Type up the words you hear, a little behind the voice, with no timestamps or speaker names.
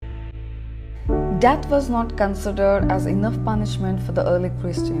Death was not considered as enough punishment for the early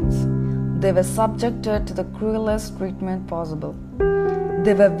Christians. They were subjected to the cruelest treatment possible.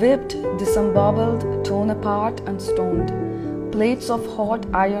 They were whipped, disemboweled, torn apart, and stoned. Plates of hot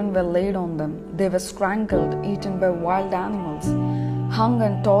iron were laid on them. They were strangled, eaten by wild animals, hung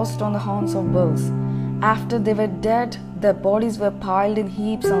and tossed on the horns of bulls. After they were dead, their bodies were piled in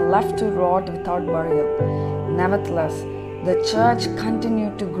heaps and left to rot without burial. Nevertheless, the church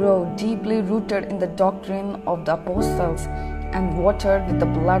continued to grow, deeply rooted in the doctrine of the apostles and watered with the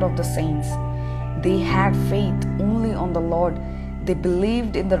blood of the saints. They had faith only on the Lord. They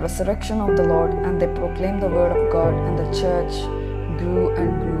believed in the resurrection of the Lord, and they proclaimed the word of God, and the church grew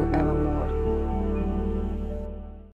and grew evermore.